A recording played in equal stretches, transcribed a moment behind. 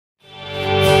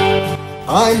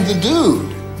I'm the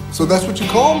dude. So that's what you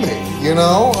call me, you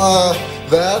know?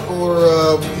 That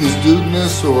or his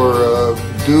dudeness or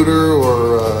duder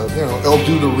or, El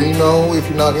Duderino if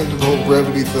you're not into the whole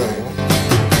brevity thing.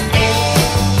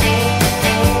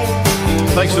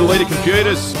 Thanks to Doedee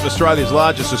Computers, Australia's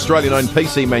largest Australian-owned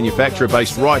PC manufacturer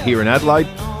based right here in Adelaide.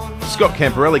 Scott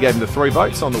Camporelli gave him the 3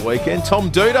 votes on the weekend. Tom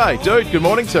Doedee. Dude, good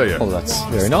morning to you. Oh, that's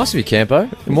very nice of you, Campo.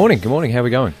 Good morning. How are we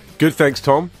going? Good, thanks,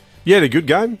 Tom. You had a good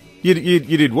game. You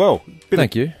did well.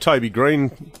 Thank you. Toby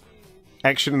Green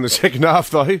action in the second half,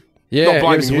 though. Yeah, not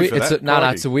blaming you for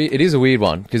that. It is a weird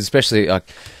one because especially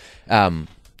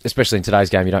in today's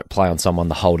game, you don't play on someone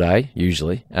the whole day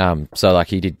usually. So like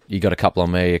he got a couple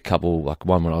on me,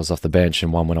 one when I was off the bench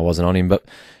and one when I wasn't on him. But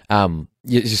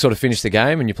you sort of finish the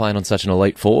game and you're playing on such an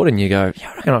elite forward, and you go,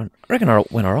 yeah, I reckon I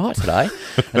went all right today.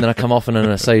 And then I come off and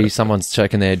I see someone's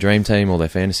checking their dream team or their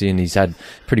fantasy, and he's had a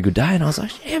pretty good day. And I was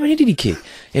like, yeah, how many did he kick?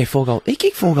 Yeah, 4 goals. He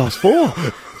kicked 4 goals, 4.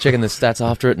 Checking the stats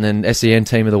after it, and then SEN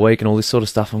team of the week and all this sort of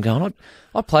stuff. I'm going,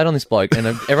 I played on this bloke, and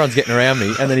everyone's getting around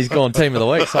me, and then he's gone team of the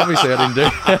week. So obviously I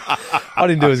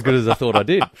didn't do as good as I thought I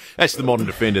did. That's the modern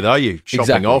defender, though. You're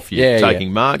chopping off, you're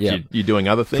taking mark, you're doing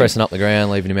other things. Pressing up the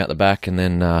ground, leaving him out the back, and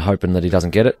then hoping that he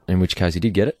doesn't get it, in which case he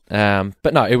did get it.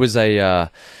 But no, it was a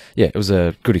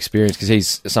good experience because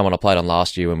he's someone I played on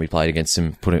last year when we played against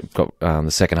him, got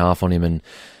the second half on him, and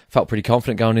felt pretty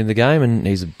confident going into the game, and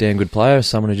he's a damn good player,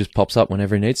 someone who just pops up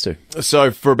whenever he needs to. So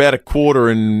for about a quarter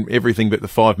and everything but the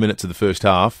 5 minutes of the first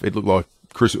half, it looked like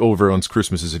all of everyone's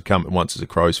Christmases had come at once as a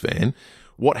Crows fan.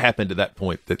 What happened at that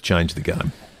point that changed the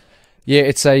game? Yeah,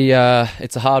 it's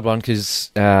a hard one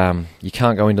because you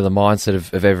can't go into the mindset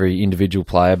of every individual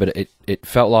player, but it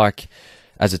felt like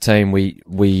as a team it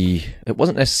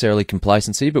wasn't necessarily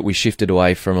complacency, but we shifted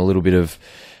away from a little bit of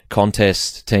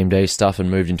contest Team D stuff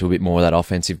and moved into a bit more of that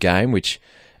offensive game, which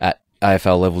at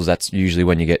AFL levels that's usually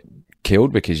when you get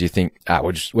killed because you think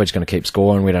we're just going to keep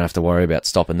scoring, we don't have to worry about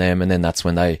stopping them, and then that's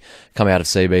when they come out of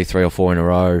CB 3 or 4 in a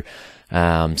row.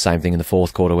 Same thing in the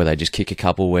fourth quarter where they just kick a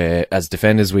couple where as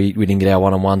defenders we didn't get our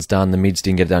one-on-ones done, the mids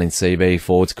didn't get it done in CB,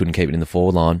 forwards couldn't keep it in the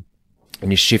forward line.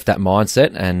 And you shift that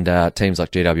mindset, and teams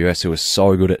like GWS who are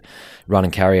so good at run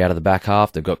and carry out of the back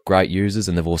half, they've got great users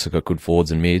and they've also got good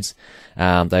forwards and mids.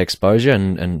 They expose you,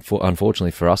 and unfortunately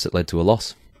for us, it led to a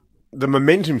loss. The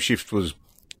momentum shift was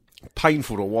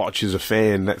painful to watch as a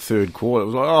fan that third quarter. It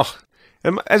was like,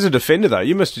 and as a defender though,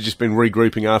 you must have just been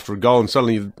regrouping after a goal and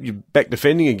suddenly you're back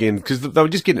defending again because they were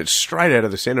just getting it straight out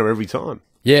of the centre every time.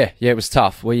 Yeah, it was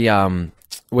tough. We had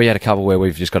a couple where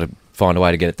we've just got to find a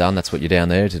way to get it done. That's what you're down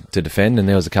there to defend. And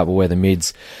there was a couple where the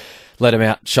mids let them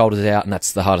out, shoulders out, and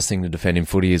that's the hardest thing to defend in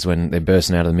footy is when they're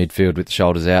bursting out of the midfield with the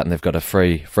shoulders out and they've got a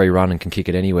free run and can kick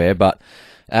it anywhere. But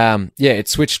it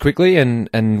switched quickly,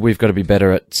 and we've got to be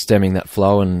better at stemming that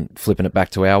flow and flipping it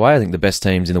back to our way. I think the best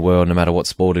teams in the world, no matter what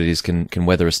sport it is, can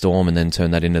weather a storm and then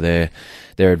turn that into their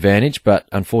advantage. But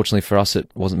unfortunately for us, it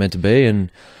wasn't meant to be,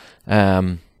 and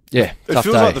it feels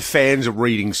like the fans are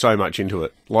reading so much into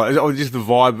it. Like just the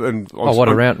vibe and what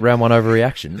a round one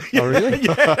overreaction. Oh really?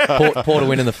 Yeah. Porter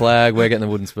winning the flag, we're getting the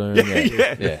wooden spoon.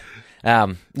 Yeah.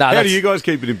 How do you guys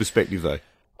keep it in perspective though?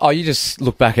 Oh, you just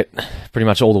look back at pretty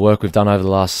much all the work we've done over the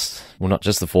last, well, not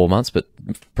just the 4 months, but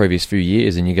previous few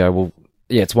years, and you go, well,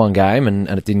 yeah, it's one game, and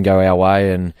it didn't go our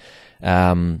way, and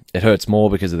it hurts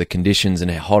more because of the conditions and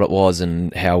how hot it was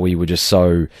and how we were just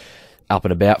so up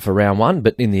and about for round one.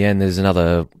 But in the end, there's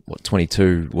another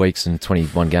 22 weeks and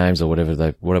 21 games or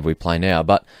whatever we play now.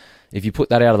 But if you put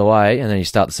that out of the way and then you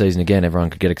start the season again, everyone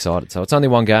could get excited. So it's only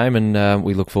one game, and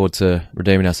we look forward to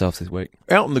redeeming ourselves this week.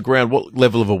 Out on the ground, what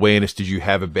level of awareness did you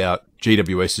have about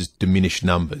GWS's diminished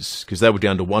numbers? Because they were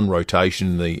down to one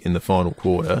rotation in the final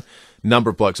quarter. Number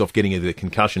of blokes off getting either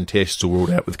concussion tests or ruled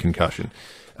out with concussion.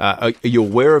 Are you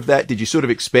aware of that? Did you sort of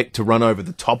expect to run over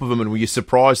the top of them, and were you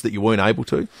surprised that you weren't able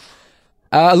to?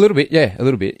 A little bit.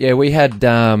 Yeah, we had,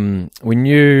 we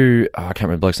knew, I can't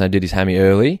remember the bloke's name, did his hammy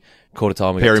early. Quarter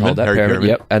time we got told that. Perryman.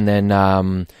 Yep. And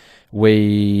then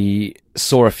we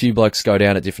saw a few blokes go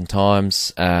down at different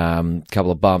times, a couple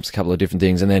of bumps, a couple of different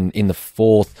things. And then in the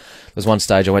fourth, there was one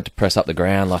stage I went to press up the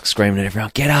ground, like screaming at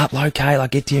everyone, get up, Locate,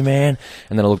 like get to you, man.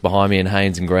 And then I looked behind me and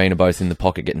Haynes and Green are both in the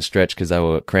pocket getting stretched because they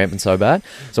were cramping so bad.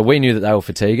 So we knew that they were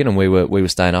fatiguing and we were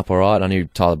staying up all right. I knew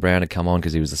Tyler Brown had come on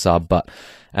because he was the sub, but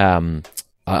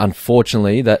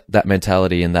unfortunately that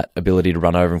mentality and that ability to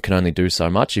run over them can only do so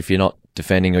much. If you're not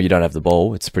defending or you don't have the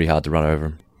ball, it's pretty hard to run over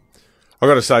them. I've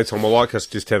got to say, Tom, I like us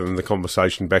just having the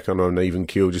conversation back on an even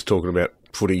keel, just talking about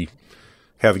footy,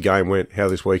 how the game went, how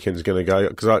this weekend's going to go.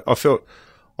 Because I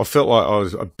felt like I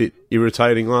was a bit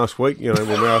irritating last week, when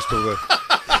we asked all the...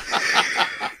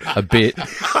 A bit?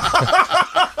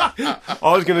 I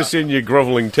was going to send you a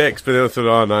grovelling text, but then I thought,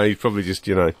 oh no, he's probably just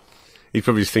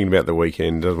thinking about the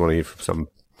weekend. Doesn't want to hear from some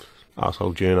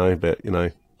arsehole journo about,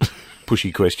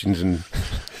 pushy questions and...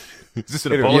 Is this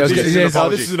an apology? This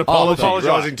is an apology. I'm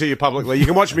apologising to you publicly. You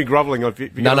can watch me grovelling. If you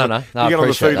get on the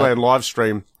Foodland live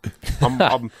stream.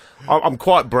 I'm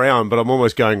quite brown, but I'm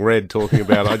almost going red talking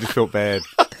about it. I just felt bad.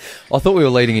 I thought we were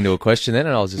leading into a question then,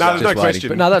 and I was just there's no waiting.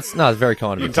 question. But that's very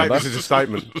kind of you. You can take this as a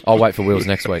statement. I'll wait for Wheels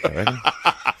next week, I reckon.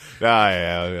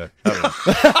 Yeah.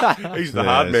 He's the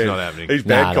hard man. It's not happening. He's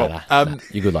bad cop.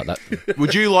 You're good like that.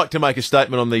 Would you like to make a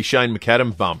statement on the Shane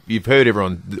McAdam bump? You've heard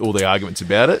all the arguments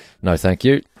about it. No, thank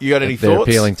you. You got any They're thoughts?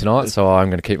 appealing tonight, so I'm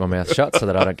going to keep my mouth shut so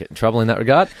that I don't get in trouble in that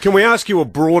regard. Can we ask you a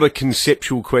broader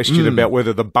conceptual question about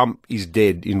whether the bump is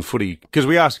dead in footy? Because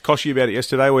we asked Koshy about it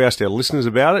yesterday. We asked our listeners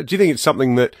about it. Do you think it's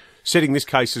something that, setting this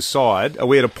case aside, are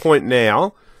we at a point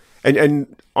now?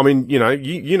 And I mean, you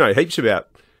know heaps about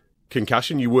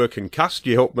concussion. You were concussed.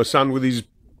 You helped my son with his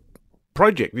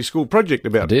school project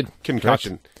about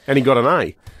concussion. Correct. And he got an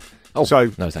A. Oh,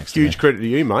 so no thanks. Huge credit to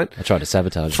you, mate. I tried to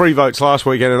sabotage. 3 votes last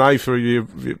week and an A for your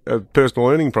personal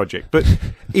learning project. But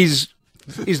is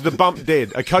the bump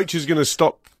dead? A coach is going to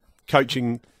stop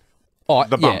coaching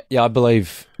the bump? Yeah, I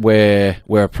believe we're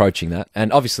approaching that.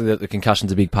 And obviously the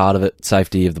concussion's a big part of it,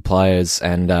 safety of the players,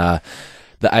 and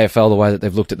the AFL, the way that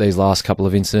they've looked at these last couple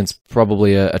of incidents,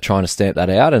 probably are trying to stamp that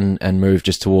out and move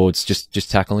just towards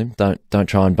just tackle him. Don't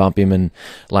try and bump him and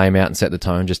lay him out and set the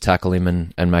tone. Just tackle him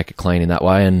and make it clean in that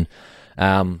way. And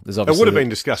there's obviously it would have been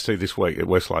discussed too this week at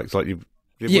Westlake. It's like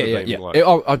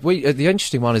the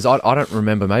interesting one is I don't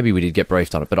remember. Maybe we did get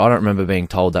briefed on it, but I don't remember being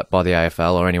told that by the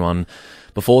AFL or anyone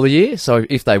before the year. So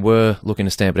if they were looking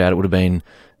to stamp it out, it would have been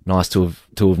nice to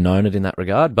have known it in that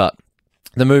regard. But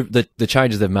the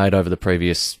changes they've made over the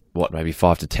previous, maybe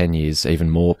 5 to 10 years, even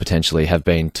more potentially, have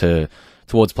been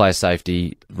towards player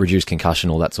safety, reduce concussion,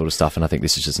 all that sort of stuff. And I think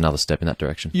this is just another step in that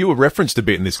direction. You were referenced a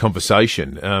bit in this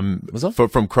conversation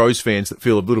from Crows fans that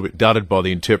feel a little bit dudded by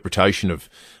the interpretation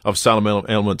of some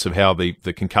elements of how the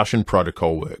concussion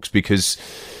protocol works, because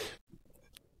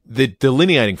the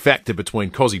delineating factor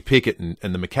between Cozzy Pickett and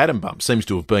the McAdam bump seems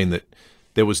to have been that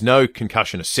there was no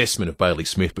concussion assessment of Bailey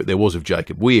Smith, but there was of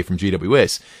Jacob Weir from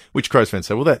GWS, which Crows fans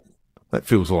say, well, that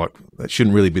feels like that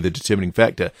shouldn't really be the determining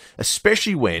factor,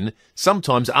 especially when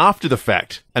sometimes after the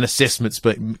fact an assessment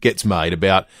gets made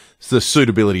about the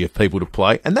suitability of people to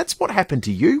play. And that's what happened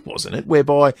to you, wasn't it?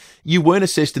 Whereby you weren't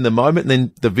assessed in the moment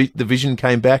and then the vision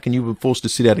came back and you were forced to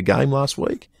sit out a game last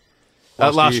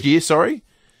year, sorry.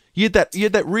 You had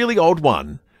that really odd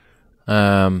one.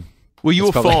 Well, you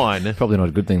were fine. Probably not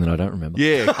a good thing that I don't remember.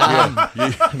 Yeah.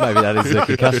 Maybe that is the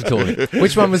concussion tournament.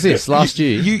 Which one was this? Last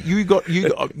year? You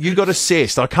got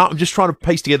assessed. I'm just trying to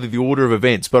piece together the order of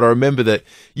events, but I remember that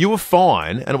you were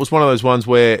fine, and it was one of those ones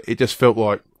where it just felt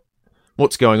like,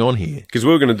 what's going on here? Because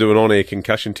we were going to do an on-air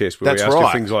concussion test where we asked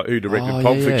you things like who directed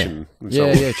Pulp Fiction. And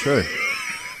so on. Yeah, true.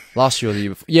 Last year or the year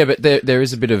before. Yeah, but there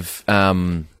is a bit of...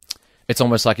 it's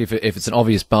almost like if it's an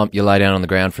obvious bump, you lay down on the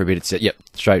ground for a bit, it's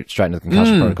straight into the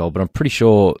concussion protocol. But I'm pretty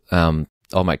sure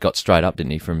old mate got straight up,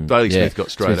 didn't he? Bailey Smith got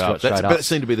straight up. But it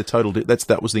seemed to be the total.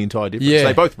 That was the entire difference. Yeah.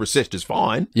 They both were assessed as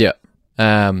fine. Yeah.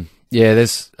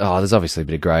 There's obviously a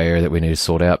bit of grey area that we need to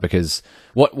sort out, because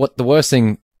what the worst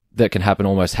thing that can happen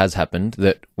almost has happened,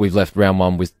 that we've left round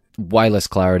one with way less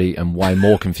clarity and way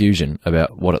more confusion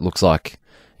about what it looks like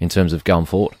in terms of going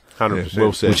forward. 100%.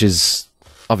 Well said. Which is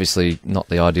obviously not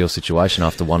the ideal situation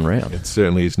after one round. It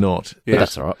certainly is not. But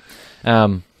that's all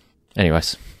right.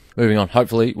 Anyways, moving on.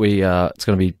 Hopefully it's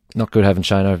going to be not good having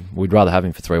Shano. We'd rather have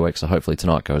him for 3 weeks, so hopefully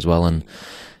tonight goes well and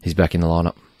he's back in the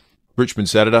lineup. Richmond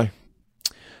Saturday.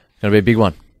 Going to be a big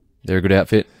one. They're a good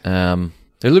outfit.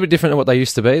 They're a little bit different than what they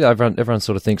used to be. Everyone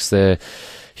sort of thinks they're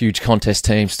huge contest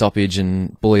team, stoppage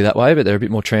and bully that way, but they're a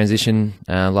bit more transition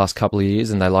last couple of years,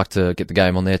 and they like to get the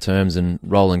game on their terms and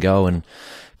roll and go and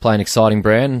play an exciting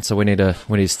brand. So we need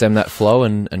to stem that flow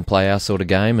and play our sort of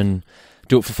game and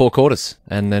do it for 4 quarters,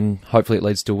 and then hopefully it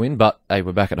leads to a win. But hey,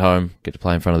 we're back at home, get to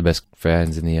play in front of the best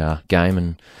fans in the game,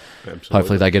 and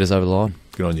hopefully they get us over the line.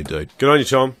 Good on you, dude. Good on you,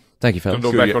 Tom. Thank you, fellas.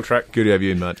 Good back on track. Good to have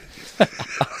you in, mate.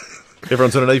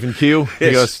 Everyone's on an even keel.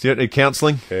 Yes. You don't need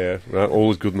counselling? Yeah, no, all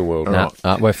is good in the world.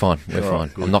 We're fine. We're fine.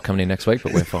 Right, I'm not coming in next week,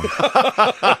 but we're fine.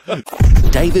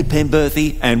 David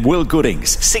Penberthy and Will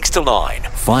Goodings, 6 to 9,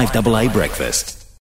 5AA Breakfast.